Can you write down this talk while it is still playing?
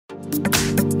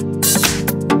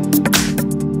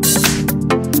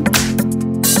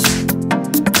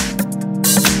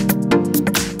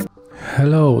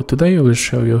Hello, today I will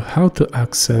show you how to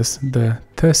access the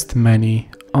test menu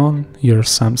on your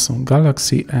Samsung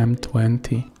Galaxy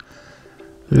M20.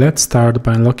 Let's start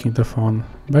by unlocking the phone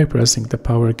by pressing the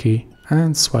power key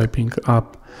and swiping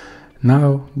up.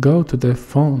 Now go to the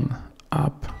phone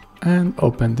app and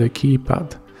open the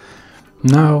keypad.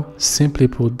 Now simply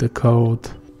put the code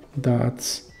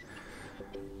that's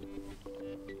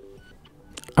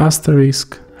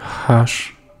 *0*#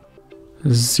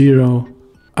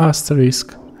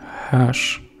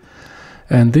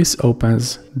 and this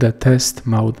opens the test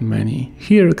mode menu.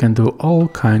 Here you can do all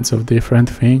kinds of different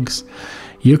things.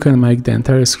 You can make the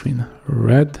entire screen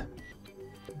red,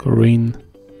 green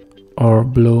or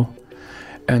blue,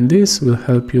 and this will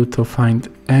help you to find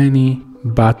any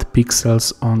bad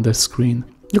pixels on the screen.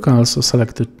 You can also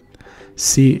select to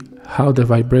see how the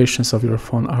vibrations of your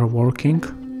phone are working,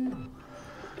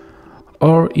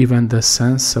 or even the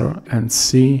sensor, and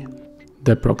see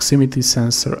the proximity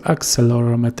sensor,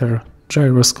 accelerometer,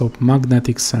 gyroscope,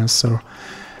 magnetic sensor,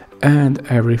 and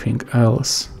everything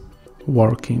else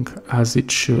working as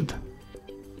it should.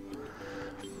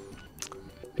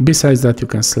 Besides that, you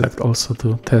can select also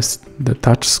to test the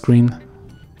touch screen.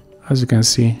 As you can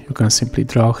see, you can simply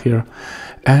draw here,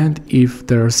 and if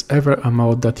there's ever a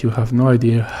mode that you have no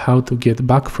idea how to get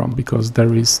back from because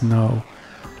there is no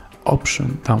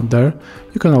option down there,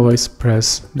 you can always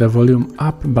press the volume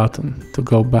up button to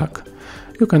go back.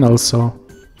 You can also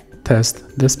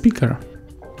test the speaker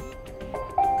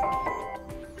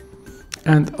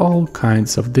and all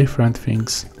kinds of different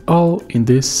things, all in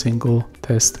this single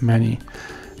test menu.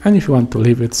 And if you want to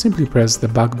leave it, simply press the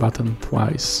back button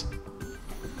twice.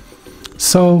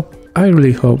 So I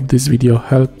really hope this video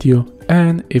helped you,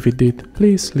 and if it did,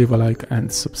 please leave a like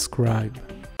and subscribe.